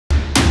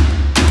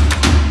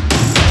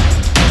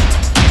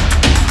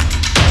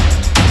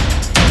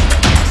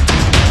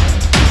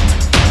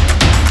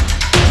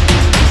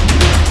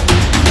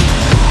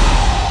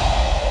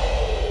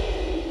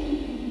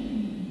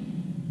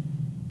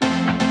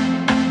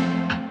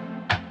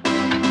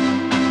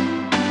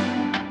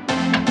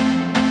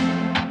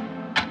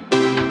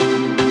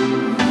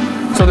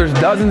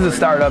dozens of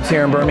startups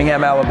here in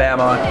Birmingham,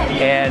 Alabama,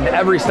 and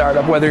every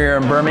startup, whether you're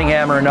in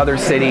Birmingham or another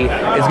city,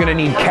 is going to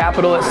need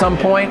capital at some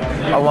point,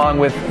 along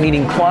with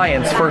needing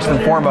clients first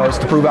and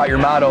foremost to prove out your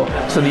model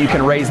so that you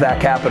can raise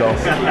that capital.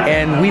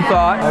 And we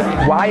thought,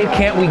 why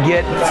can't we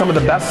get some of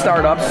the best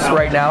startups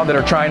right now that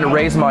are trying to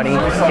raise money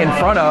in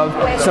front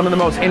of some of the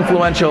most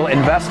influential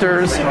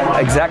investors,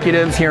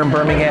 executives here in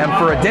Birmingham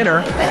for a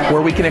dinner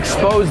where we can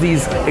expose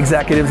these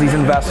executives, these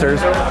investors,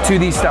 to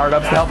these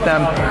startups to help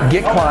them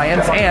get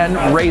clients and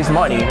raise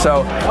money.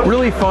 So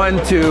really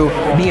fun to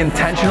be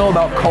intentional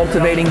about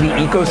cultivating the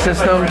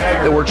ecosystem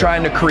that we're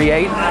trying to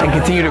create and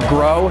continue to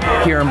grow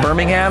here in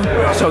Birmingham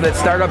so that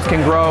startups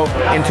can grow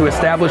into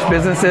established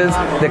businesses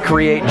that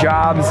create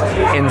jobs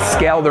and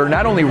scale their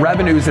not only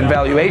revenues and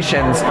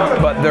valuations,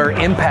 but their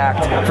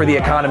impact for the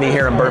economy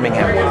here in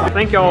Birmingham.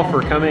 Thank y'all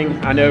for coming.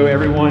 I know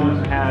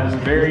everyone has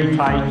very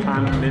tight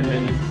time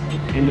commitments.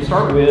 And to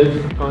start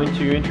with, I'm going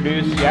to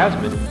introduce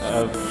Yazmin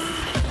of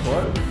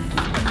Glow.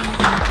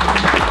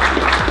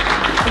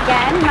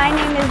 Again, my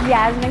name is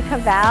Yazmin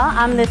Cavale.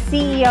 I'm the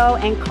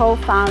CEO and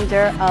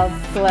co-founder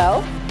of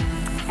Glow.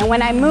 And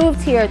when I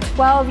moved here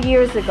 12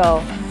 years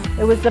ago,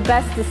 it was the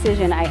best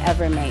decision I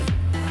ever made.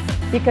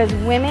 Because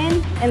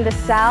women in the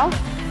South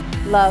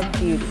love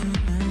beauty.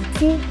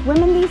 See,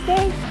 women these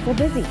days, they're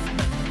busy.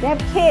 They have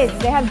kids,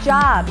 they have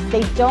jobs,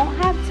 they don't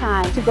have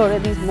time to go to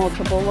these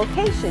multiple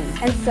locations.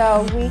 And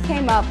so we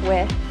came up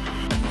with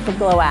the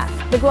Glow app.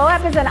 The Glow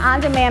app is an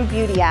on-demand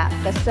beauty app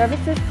that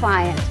services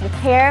clients with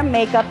hair,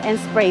 makeup, and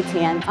spray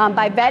tan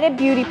by vetted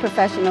beauty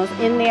professionals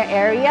in their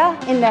area,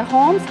 in their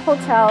homes,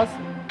 hotels,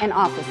 and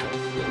offices.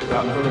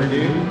 Without further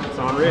ado,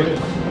 Hassan Riggs.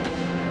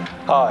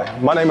 Hi,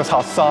 my name is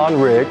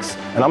Hassan Riggs,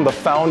 and I'm the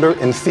founder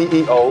and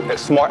CEO at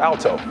Smart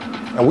Alto.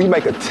 And we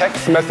make a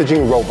text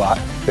messaging robot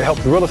that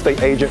helps real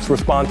estate agents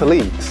respond to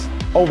leads.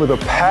 Over the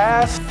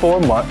past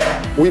 4 months,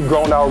 we've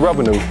grown our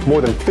revenue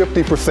more than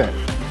 50%.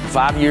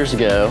 5 years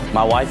ago,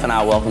 my wife and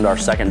I welcomed our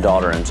second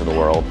daughter into the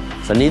world.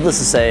 So needless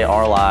to say,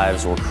 our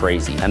lives were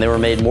crazy, and they were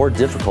made more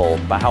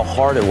difficult by how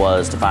hard it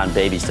was to find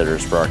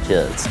babysitters for our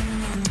kids.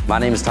 My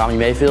name is Tommy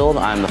Mayfield.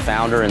 I'm the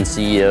founder and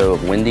CEO of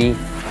Wyndy,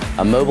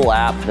 a mobile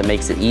app that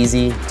makes it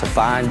easy to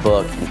find,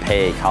 book, and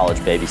pay college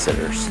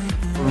babysitters.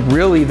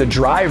 Really, the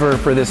driver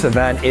for this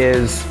event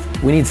is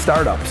we need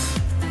startups.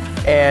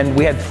 And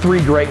we had 3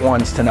 great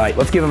ones tonight.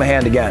 Let's give them a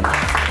hand again.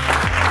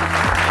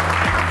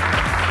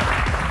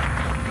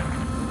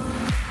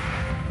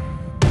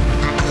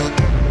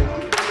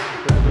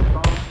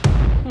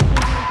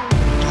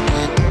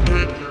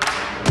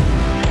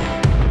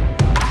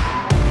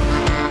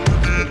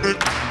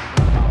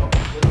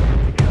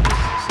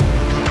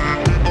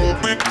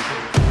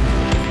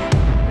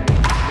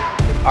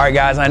 All right,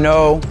 guys, I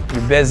know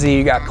you're busy,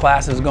 you got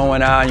classes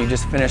going on, you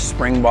just finished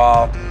spring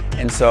ball,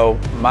 and so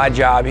my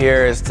job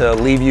here is to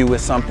leave you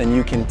with something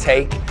you can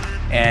take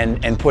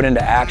and put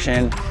into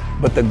action.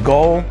 But the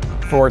goal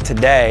for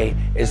today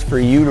is for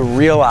you to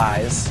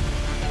realize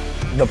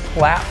the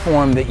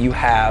platform that you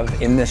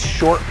have in this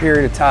short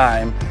period of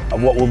time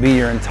of what will be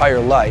your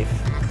entire life,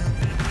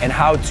 and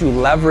how to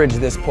leverage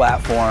this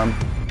platform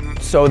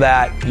so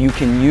that you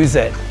can use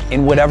it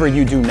in whatever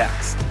you do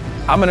next.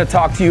 I'm gonna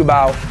talk to you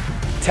about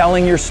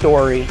telling your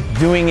story,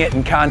 doing it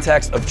in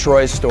context of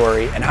Troy's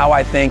story, and how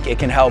I think it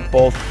can help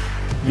both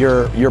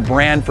your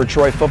brand for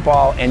Troy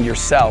football and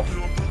yourself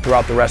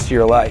throughout the rest of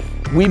your life.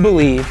 We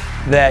believe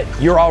that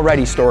you're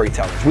already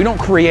storytellers. We don't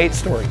create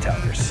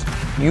storytellers.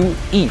 You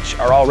each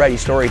are already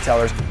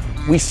storytellers.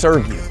 We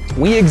serve you.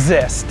 We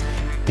exist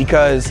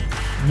because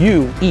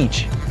you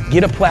each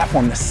get a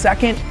platform the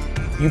second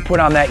you put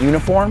on that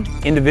uniform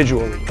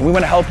individually. And we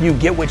want to help you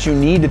get what you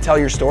need to tell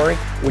your story,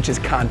 which is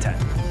content.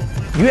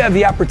 You have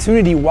the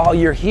opportunity while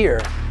you're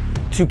here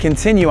to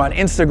continue on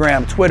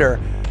Instagram, Twitter,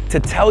 to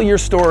tell your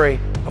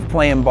story of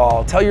playing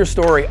ball, tell your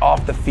story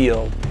off the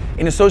field,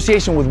 in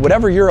association with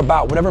whatever you're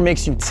about, whatever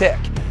makes you tick.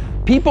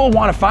 People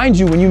want to find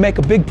you when you make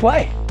a big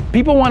play.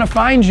 People want to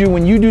find you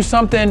when you do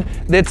something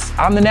that's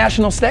on the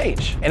national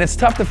stage. And it's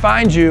tough to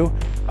find you,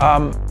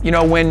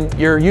 when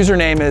your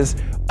username is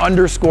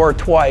underscore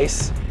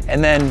twice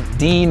and then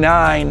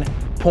D9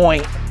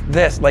 point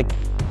this, like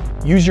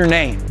use your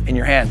name in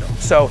your handle.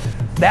 So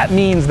that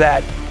means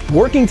that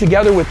working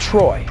together with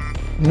Troy,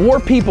 more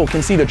people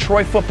can see the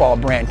Troy football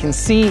brand, can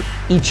see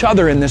each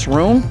other in this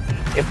room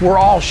if we're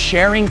all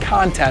sharing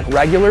content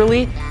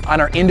regularly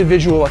on our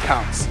individual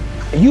accounts.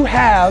 You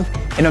have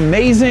an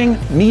amazing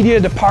media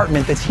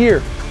department that's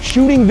here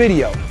shooting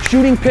video,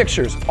 shooting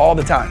pictures all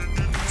the time.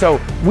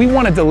 So we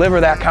want to deliver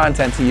that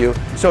content to you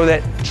so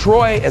that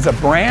Troy as a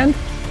brand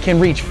can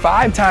reach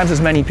 5 times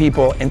as many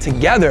people, and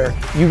together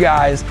you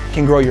guys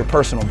can grow your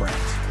personal brands.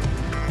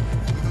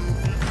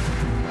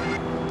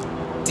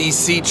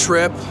 DC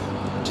trip,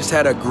 just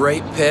had a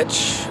great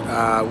pitch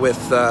with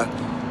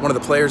one of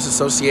the players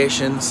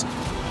associations,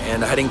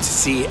 and heading to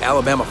see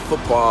Alabama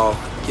football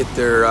get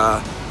their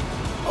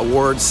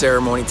award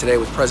ceremony today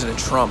with President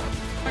Trump.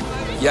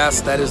 Yes,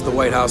 that is the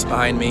White House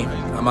behind me.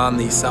 I'm on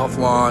the South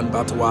Lawn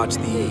about to watch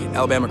the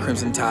Alabama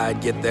Crimson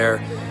Tide get their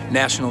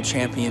national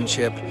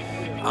championship.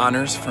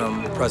 honors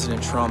from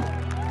President Trump.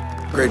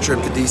 Great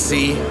trip to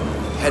DC.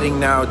 Heading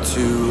now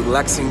to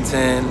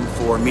Lexington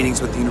for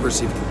meetings with the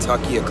University of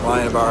Kentucky, a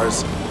client of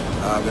ours.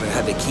 I'm going to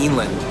head to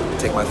Keeneland,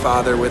 take my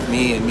father with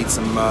me and meet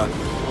some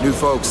new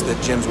folks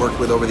that Jim's worked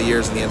with over the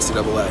years in the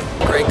NCAA.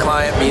 Great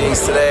client meetings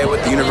today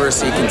with the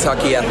University of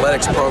Kentucky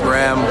athletics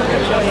program.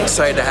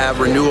 Excited to have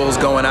renewals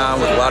going on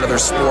with a lot of their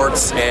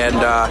sports. And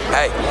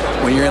hey,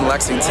 when you're in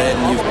Lexington,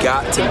 you've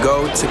got to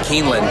go to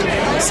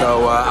Keeneland.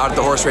 So out at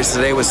the horse races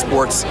today with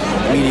sports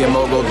media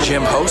mogul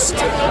Jim Host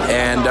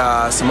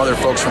and some other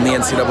folks from the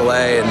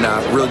NCAA,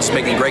 and really just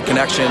making great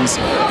connections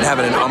and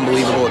having an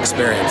unbelievable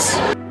experience.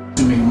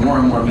 Consuming more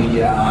and more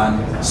media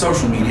on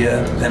social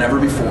media than ever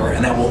before,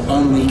 and that will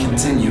only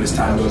continue as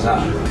time goes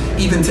on.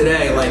 Even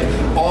today, like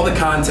all the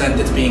content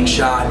that's being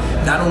shot,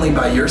 not only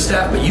by your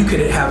staff, but you could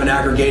have an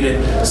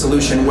aggregated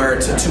solution where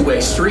it's a two-way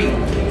street,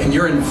 and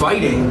you're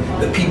inviting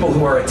the people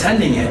who are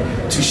attending it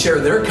to share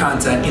their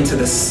content into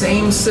the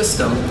same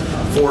system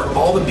for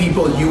all the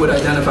people you would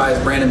identify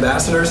as brand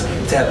ambassadors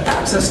to have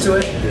access to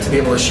it, to be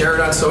able to share it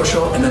on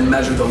social, and then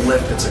measure the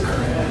lift that's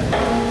occurring.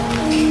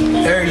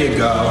 There you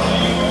go.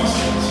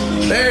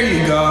 There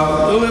you go,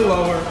 a little bit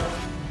lower.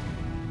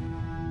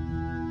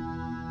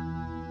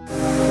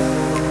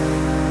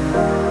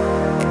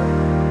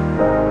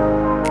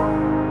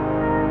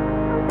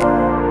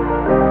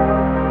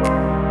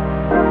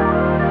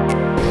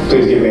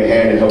 Please give me a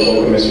hand and help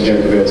welcome Mr.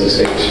 Jim Cavale to the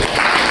stage.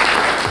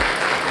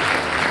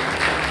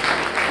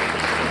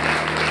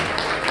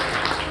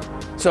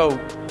 So,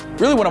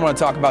 really what I want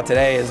to talk about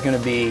today is going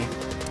to be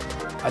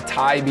a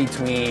tie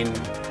between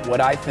what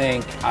I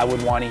think I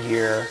would want to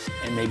hear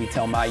and maybe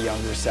tell my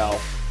younger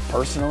self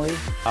personally.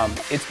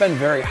 It's been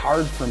very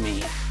hard for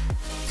me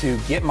to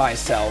get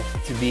myself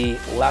to be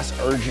less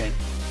urgent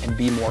and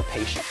be more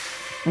patient.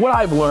 What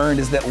I've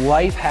learned is that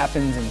life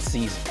happens in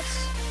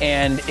seasons.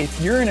 And if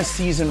you're in a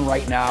season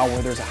right now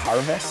where there's a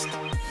harvest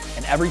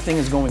and everything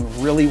is going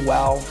really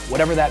well,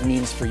 whatever that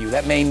means for you,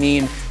 that may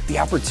mean the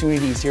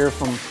opportunities here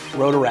from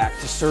Rotaract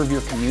to serve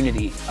your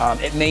community.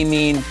 It may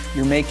mean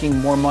you're making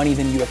more money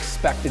than you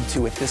expected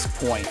to at this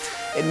point.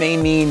 It may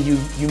mean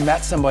you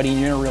met somebody and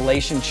you're in a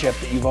relationship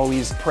that you've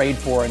always prayed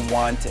for and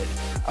wanted.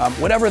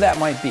 Whatever that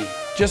might be,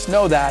 just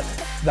know that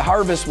the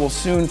harvest will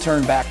soon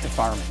turn back to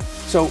farming.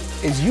 So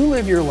as you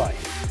live your life,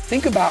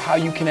 think about how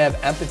you can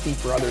have empathy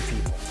for other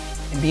people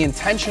and be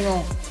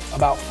intentional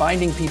about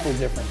finding people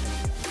different than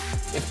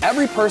you. If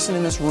every person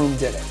in this room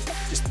did it,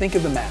 just think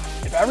of the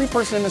math. If every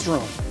person in this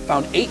room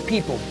found 8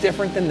 people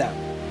different than them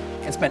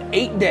and spent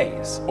 8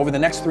 days over the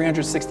next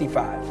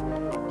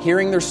 365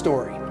 hearing their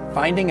story,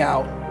 finding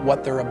out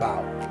what they're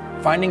about,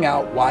 finding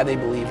out why they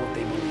believe what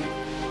they believe.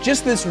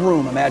 Just this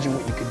room, imagine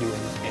what you could do in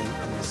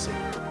this city.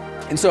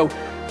 And so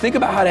think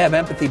about how to have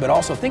empathy, but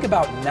also think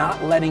about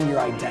not letting your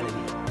identity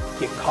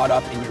get caught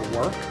up in your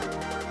work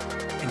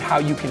and how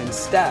you can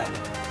instead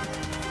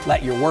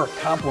let your work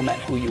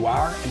complement who you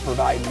are and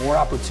provide more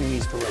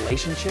opportunities for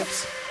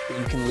relationships that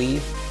you can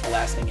leave a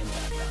lasting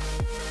impact on.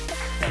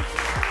 Thank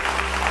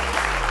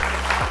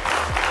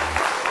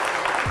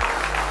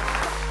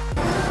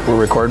you.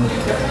 We're recording?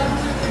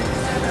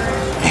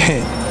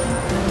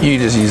 You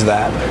just use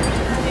that.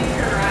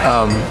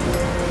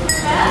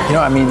 You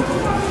know, I mean,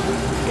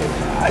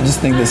 I just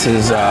think this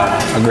is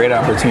a great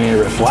opportunity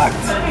to reflect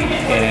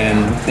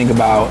and think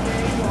about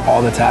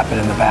all that's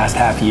happened in the past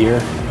half year.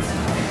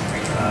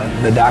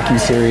 The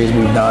Docuseries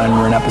we've done,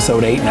 we're in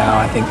episode 8 now,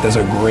 I think does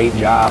a great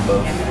job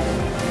of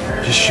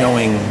just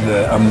showing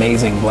the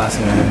amazing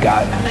blessings we've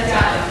gotten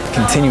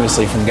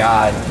continuously from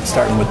God,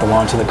 starting with the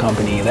launch of the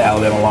company, the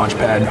Alto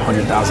Launchpad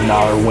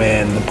 $100,000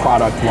 win, the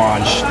product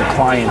launch, the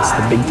clients,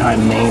 the big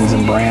time names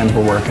and brands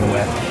we're working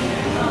with.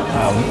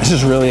 It's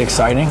just really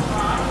exciting.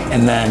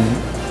 And then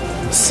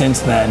since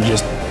then,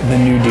 just the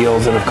new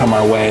deals that have come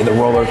our way, the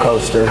roller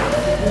coaster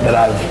that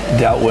I've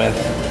dealt with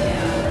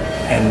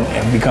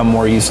and become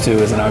more used to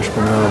as an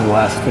entrepreneur over the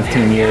last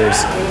 15 years,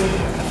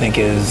 I think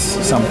is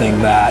something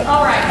that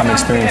I'm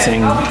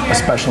experiencing,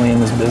 especially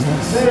in this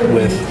business,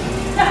 with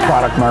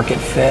product market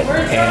fit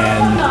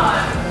and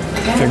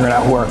figuring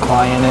out who our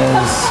client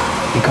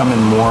is, becoming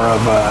more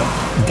of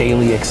a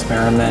daily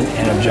experiment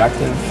and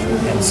objective.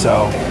 And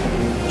so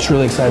just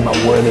really excited about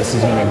where this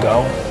is going to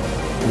go.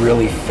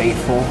 Really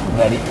faithful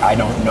that I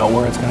don't know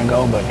where it's going to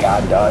go, but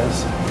God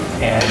does.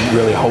 And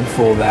really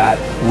hopeful that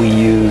we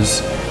use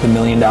the $1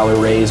 million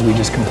raise we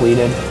just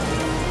completed,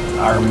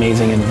 our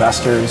amazing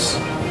investors,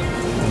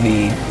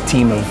 the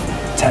team of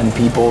 10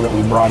 people that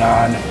we brought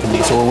on.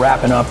 So we're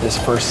wrapping up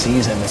this first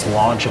season, this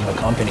launch of the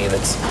company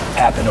that's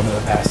happened over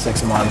the past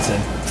 6 months,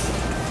 and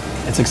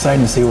it's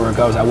exciting to see where it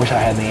goes. I wish I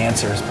had the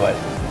answers, but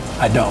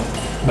I don't.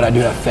 But I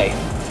do have faith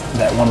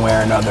that one way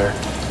or another,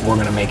 we're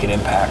gonna make an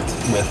impact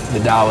with the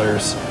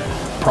dollars,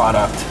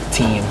 product,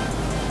 team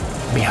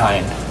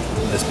behind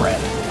this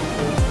brand.